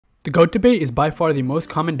The GOAT debate is by far the most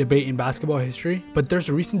common debate in basketball history, but there's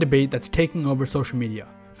a recent debate that's taking over social media.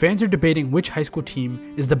 Fans are debating which high school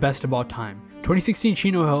team is the best of all time, 2016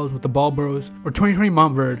 Chino Hills with the Ball Bros or 2020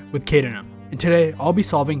 Montverde with K&M. And today, I'll be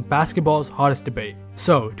solving basketball's hottest debate.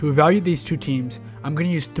 So, to evaluate these two teams, I'm going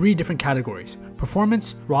to use three different categories: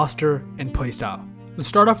 performance, roster, and playstyle. Let's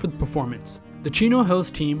start off with performance. The Chino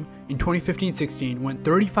Hills team in 2015-16 went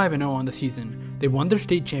 35-0 on the season. They won their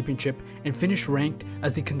state championship and finished ranked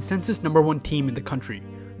as the consensus #1 team in the country.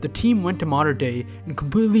 The team went to Mater Dei and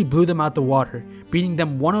completely blew them out the water, beating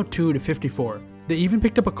them 102-54. They even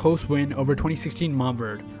picked up a close win over 2016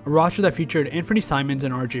 Montverde, a roster that featured Anthony Simons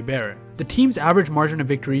and RJ Barrett. The team's average margin of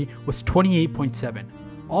victory was 28.7.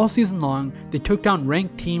 All season long, they took down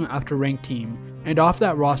ranked team after ranked team, and off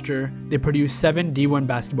that roster, they produced 7 D1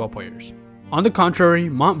 basketball players. On the contrary,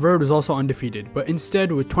 Montverde was also undefeated, but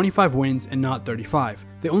instead with 25 wins and not 35.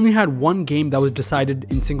 They only had one game that was decided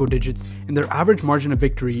in single digits, and their average margin of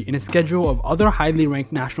victory in a schedule of other highly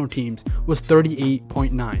ranked national teams was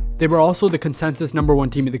 38.9. They were also the consensus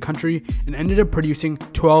 #1 team in the country and ended up producing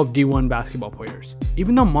 12 D1 basketball players.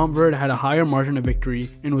 Even though Montverde had a higher margin of victory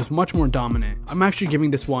and was much more dominant, I'm actually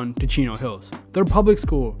giving this one to Chino Hills. They're a public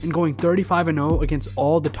school, and going 35-0 against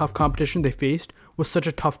all the tough competition they faced was such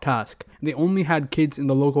a tough task, and they only had kids in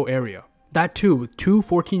the local area. That too, with two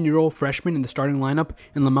 14-year-old freshmen in the starting lineup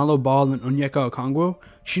in LaMelo Ball and Onyeka Okongwu,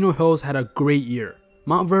 Chino Hills had a great year.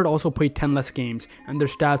 Montverde also played 10 less games, and their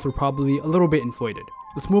stats were probably a little bit inflated.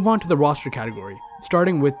 Let's move on to the roster category,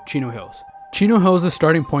 starting with Chino Hills. Chino Hills'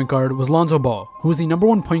 starting point guard was Lonzo Ball, who was the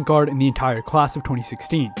 #1 point guard in the entire class of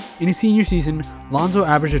 2016. In his senior season, Lonzo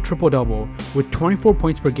averaged a triple-double with 24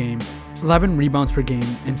 points per game, 11 rebounds per game,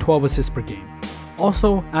 and 12 assists per game,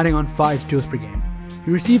 also adding on 5 steals per game.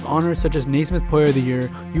 He received honors such as Naismith Player of the Year,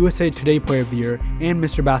 USA Today Player of the Year, and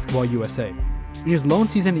Mr. Basketball USA. In his lone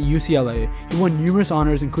season at UCLA, he won numerous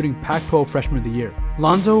honors including Pac-12 Freshman of the Year.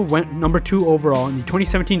 Lonzo went #2 overall in the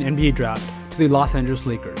 2017 NBA Draft to the Los Angeles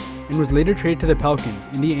Lakers, and was later traded to the Pelicans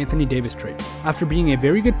in the Anthony Davis trade. After being a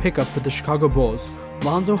very good pickup for the Chicago Bulls,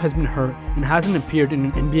 Lonzo has been hurt and hasn't appeared in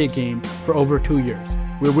an NBA game for over 2 years.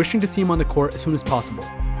 We're wishing to see him on the court as soon as possible.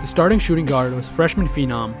 The starting shooting guard was freshman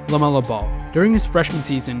phenom LaMelo Ball. During his freshman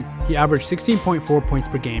season, he averaged 16.4 points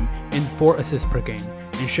per game and 4 assists per game,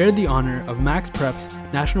 and shared the honor of Max Prep's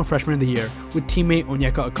National Freshman of the Year with teammate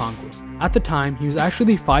Onyeka Okongwu. At the time, he was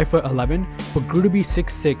actually 5'11", but grew to be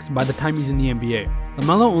 6'6" by the time he was in the NBA.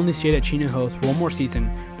 LaMelo only stayed at Chino Hills for one more season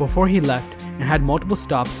before he left and had multiple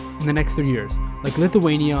stops in the next 3 years, like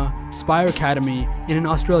Lithuania, Spire Academy, and in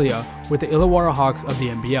Australia with the Illawarra Hawks of the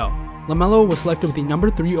NBL. LaMelo was selected with the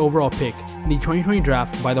 #3 overall pick in the 2020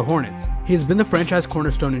 draft by the Hornets. He has been the franchise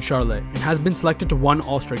cornerstone in Charlotte and has been selected to one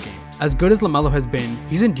All-Star game. As good as LaMelo has been,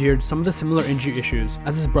 he's endured some of the similar injury issues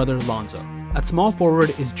as his brother Lonzo. At small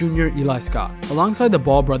forward is junior Eli Scott. Alongside the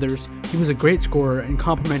Ball brothers, he was a great scorer and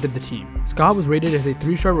complemented the team. Scott was rated as a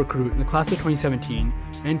 3-star recruit in the class of 2017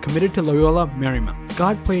 and committed to Loyola Marymount.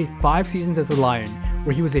 Scott played 5 seasons as a Lion,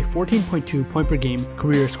 where he was a 14.2 point per game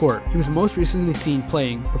career scorer. He was most recently seen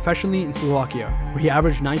playing professionally in Slovakia, where he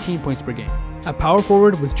averaged 19 points per game. At power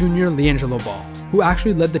forward was junior LiAngelo Ball, who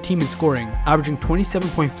actually led the team in scoring, averaging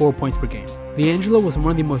 27.4 points per game. LiAngelo was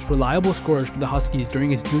one of the most reliable scorers for the Huskies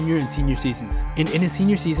during his junior and senior seasons, and in his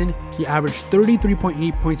senior season, he averaged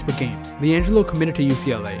 33.8 points per game. LiAngelo committed to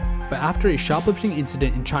UCLA, but after a shoplifting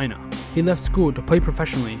incident in China, he left school to play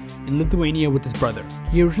professionally in Lithuania with his brother.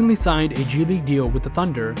 He originally signed a G League deal with the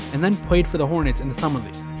Thunder and then played for the Hornets in the Summer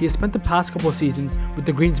League. He has spent the past couple of seasons with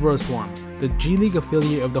the Greensboro Swarm, the G League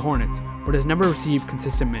affiliate of the Hornets, but has never received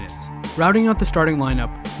consistent minutes. Rounding out the starting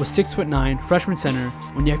lineup was 6'9" freshman center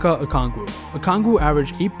Onyeka Okongwu. Okongwu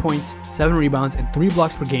averaged 8 points, 7 rebounds, and 3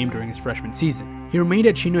 blocks per game during his freshman season. He remained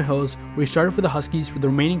at Chino Hills, where he started for the Huskies for the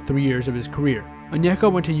remaining 3 years of his career.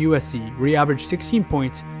 Onyeka went to USC, where he averaged 16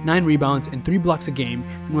 points, 9 rebounds, and 3 blocks a game,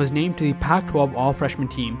 and was named to the Pac-12 All-Freshman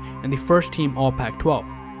team and the first team All-Pac-12.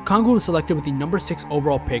 Okongwu was selected with the #6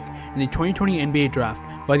 overall pick in the 2020 NBA Draft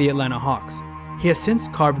by the Atlanta Hawks. He has since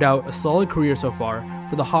carved out a solid career so far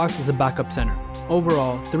for the Hawks as a backup center.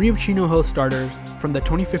 Overall, 3 of Chino Hills starters from the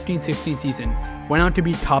 2015-16 season went on to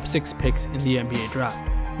be top 6 picks in the NBA Draft.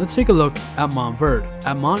 Let's take a look at Montverde.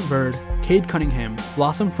 At Montverde, Cade Cunningham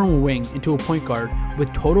blossomed from a wing into a point guard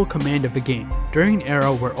with total command of the game. During an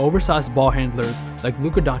era where oversized ball handlers like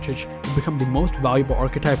Luka Doncic had become the most valuable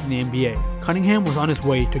archetype in the NBA, Cunningham was on his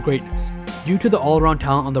way to greatness. Due to the all-around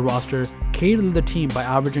talent on the roster, Cade led the team by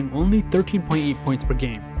averaging only 13.8 points per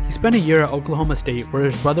game. He spent a year at Oklahoma State where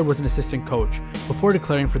his brother was an assistant coach before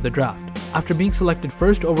declaring for the draft. After being selected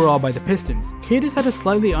first overall by the Pistons, Cade has had a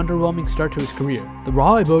slightly underwhelming start to his career. The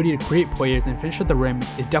raw ability to create plays and finish at the rim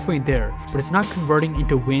is definitely there, but it's not converting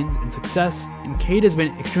into wins and success, and Cade has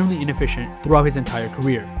been extremely inefficient throughout his entire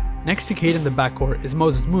career. Next to Cade in the backcourt is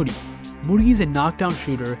Moses Moody. Moody is a knockdown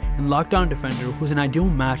shooter and lockdown defender who's an ideal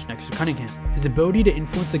match next to Cunningham. His ability to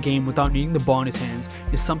influence the game without needing the ball in his hands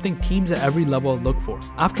is something teams at every level look for.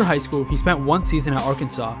 After high school, he spent one season at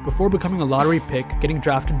Arkansas before becoming a lottery pick, getting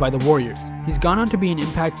drafted by the Warriors. He's gone on to be an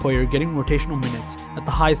impact player, getting rotational minutes at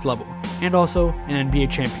the highest level, and also an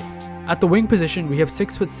NBA champion. At the wing position, we have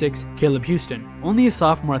 6'6" Caleb Houston. Only a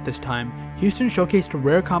sophomore at this time, Houston showcased a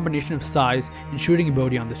rare combination of size and shooting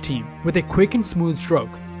ability on this team. With a quick and smooth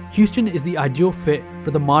stroke, Houston is the ideal fit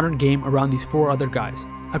for the modern game around these four other guys.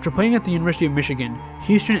 After playing at the University of Michigan,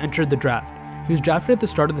 Houston entered the draft. He was drafted at the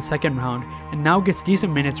start of the second round and now gets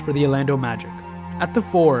decent minutes for the Orlando Magic. At the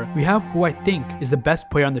 4, we have who I think is the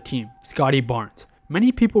best player on the team, Scottie Barnes.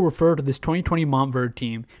 Many people refer to this 2020 Montverde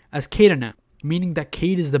team as Cadeanem, meaning that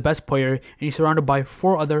Cade is the best player and he's surrounded by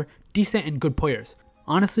 4 other decent and good players.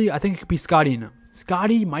 Honestly, I think it could be Scottieanem.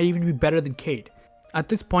 Scottie might even be better than Cade. At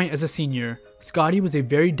this point as a senior, Scottie was a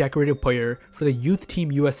very decorated player for the Youth Team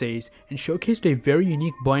USAs and showcased a very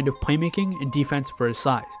unique blend of playmaking and defense for his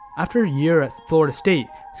size. After a year at Florida State,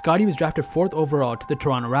 Scottie was drafted 4th overall to the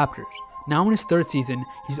Toronto Raptors. Now in his 3rd season,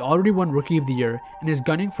 he's already won Rookie of the Year and is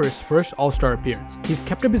gunning for his first All-Star appearance. He's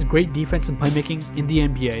kept up his great defense and playmaking in the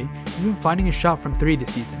NBA, even finding a shot from 3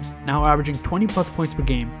 this season, now averaging 20 plus points per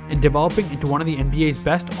game and developing into one of the NBA's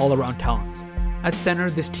best all-around talents. At center,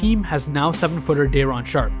 this team has now 7-footer Day'Ron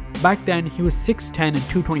Sharpe. Back then, he was 6'10 and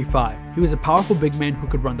 225. He was a powerful big man who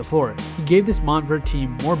could run the floor. He gave this Montverde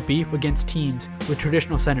team more beef against teams with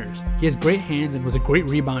traditional centers. He has great hands and was a great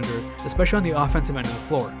rebounder, especially on the offensive end of the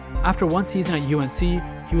floor. After one season at UNC,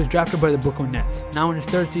 he was drafted by the Brooklyn Nets. Now in his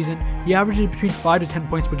 3rd season, he averages between 5 to 10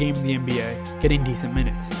 points per game in the NBA, getting decent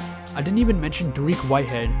minutes. I didn't even mention Dariq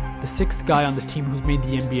Whitehead, the 6th guy on this team who's made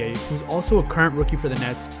the NBA, who's also a current rookie for the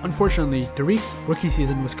Nets. Unfortunately, Dariq's rookie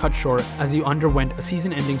season was cut short as he underwent a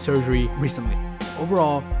season-ending surgery recently.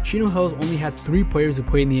 Overall, Chino Hills only had 3 players who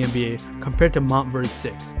played in the NBA compared to Montverde's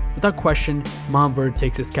 6. Without question, Montverde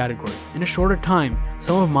takes this category. In a shorter time,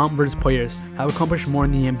 some of Montverde's players have accomplished more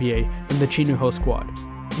in the NBA than the Chino Hills squad.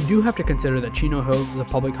 You do have to consider that Chino Hills is a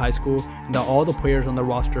public high school and that all the players on the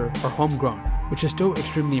roster are homegrown, which is still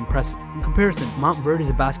extremely impressive. In comparison, Montverde is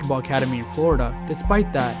a basketball academy in Florida.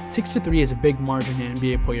 Despite that, 6-3 is a big margin in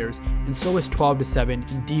NBA players, and so is 12-7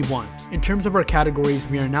 in D1. In terms of our categories,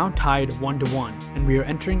 we are now tied 1-1, and we are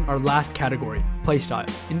entering our last category, playstyle.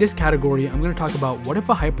 In this category, I'm going to talk about what if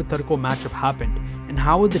a hypothetical matchup happened, and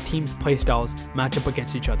how would the team's playstyles match up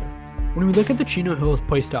against each other. When we look at the Chino Hills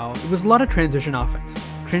playstyle, it was a lot of transition offense.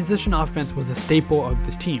 Transition offense was the staple of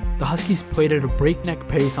this team. The Huskies played at a breakneck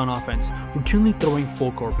pace on offense, routinely throwing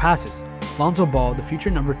full-court passes. Lonzo Ball, the future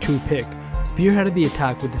number 2 pick, spearheaded the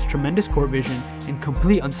attack with his tremendous court vision and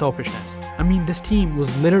complete unselfishness. I mean, this team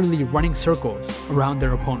was literally running circles around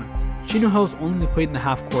their opponents. Chino Hills only played in the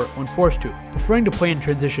half court when forced to, preferring to play in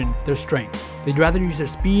transition their strength. They'd rather use their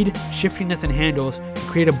speed, shiftiness, and handles to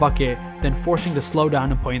create a bucket than forcing to slow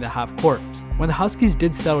down and play in the half court. When the Huskies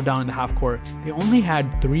did settle down in the half court, they only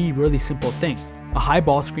had 3 really simple things: a high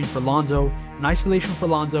ball screen for Lonzo, an isolation for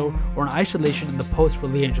Lonzo, or an isolation in the post for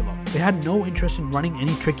LiAngelo. They had no interest in running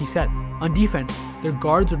any tricky sets. On defense, their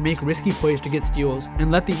guards would make risky plays to get steals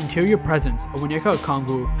and let the interior presence of Onyeka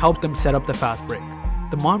Okongwu help them set up the fast break.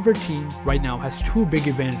 The Montverde team right now has 2 big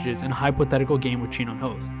advantages in a hypothetical game with Chino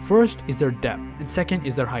Hills. First is their depth, and second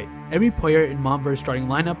is their height. Every player in Montverde's starting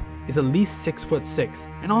lineup is at least 6'6",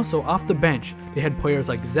 and also off the bench, they had players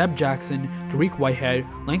like Zeb Jackson, Dariq Whitehead,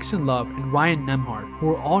 Langston Love, and Ryan Nembhard, who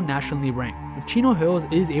were all nationally ranked. If Chino Hills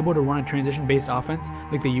is able to run a transition-based offense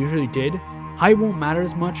like they usually did, height won't matter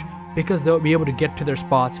as much because they'll be able to get to their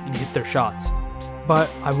spots and hit their shots.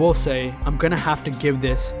 But I will say, I'm gonna have to give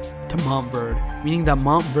this to Montverde, meaning that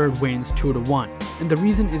Montverde wins 2-1. And the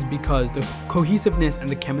reason is because the cohesiveness and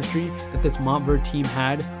the chemistry that this Montverde team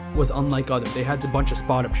had was unlike others. They had a bunch of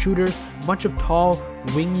spot-up shooters, a bunch of tall,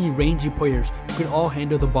 wingy, rangy players who could all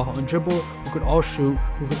handle the ball and dribble, who could all shoot,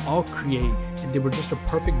 who could all create, and they were just a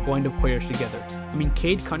perfect blend of players together. I mean,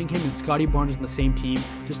 Cade Cunningham and Scottie Barnes on the same team,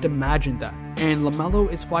 just imagine that. And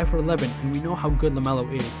LaMelo is 5'11", and we know how good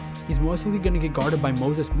LaMelo is. He's mostly going to get guarded by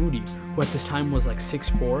Moses Moody, who at this time was like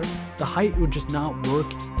 6'4". The height would just not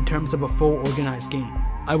work in terms of a full organized game.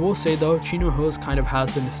 I will say though, Chino Hills kind of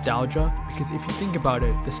has the nostalgia, because if you think about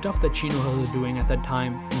it, the stuff that Chino Hills was doing at that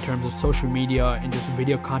time in terms of social media and just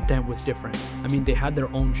video content was different. I mean, they had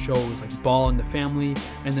their own shows like Ball and the Family,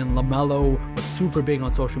 and then LaMelo was super big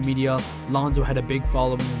on social media. Lonzo had a big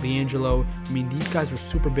following, LiAngelo. I mean, these guys were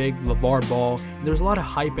super big, LeVar Ball, and there's a lot of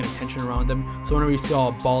hype and attention around them. So whenever you saw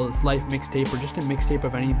a Ball Is Life mixtape or just a mixtape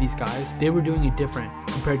of any of these guys, they were doing it different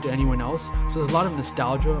compared to anyone else. So there's a lot of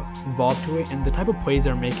nostalgia involved to it, and the type of plays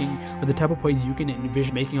they're making are the type of plays you can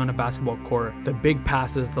envision making on a basketball court. The big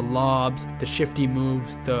passes, the lobs, the shifty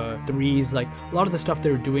moves, the threes, like a lot of the stuff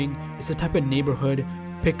they're doing is the type of neighborhood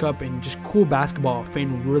pickup and just cool basketball a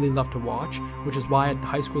fan would really love to watch, which is why at the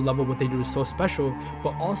high school level what they do is so special.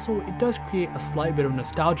 But also it does create a slight bit of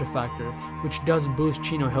nostalgia factor, which does boost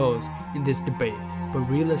Chino Hills in this debate. But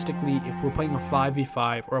realistically, if we're playing a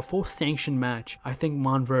 5v5 or a full sanctioned match, I think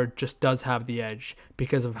Montverde just does have the edge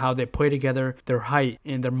because of how they play together, their height,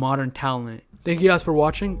 and their modern talent. Thank you guys for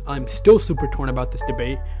watching. I'm still super torn about this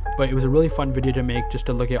debate, but it was a really fun video to make just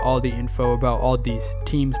to look at all the info about all these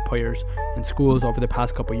teams, players, and schools over the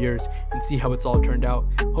past couple years and see how it's all turned out.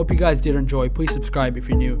 Hope you guys did enjoy. Please subscribe if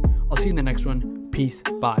you're new. I'll see you in the next one. Peace.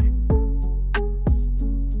 Bye.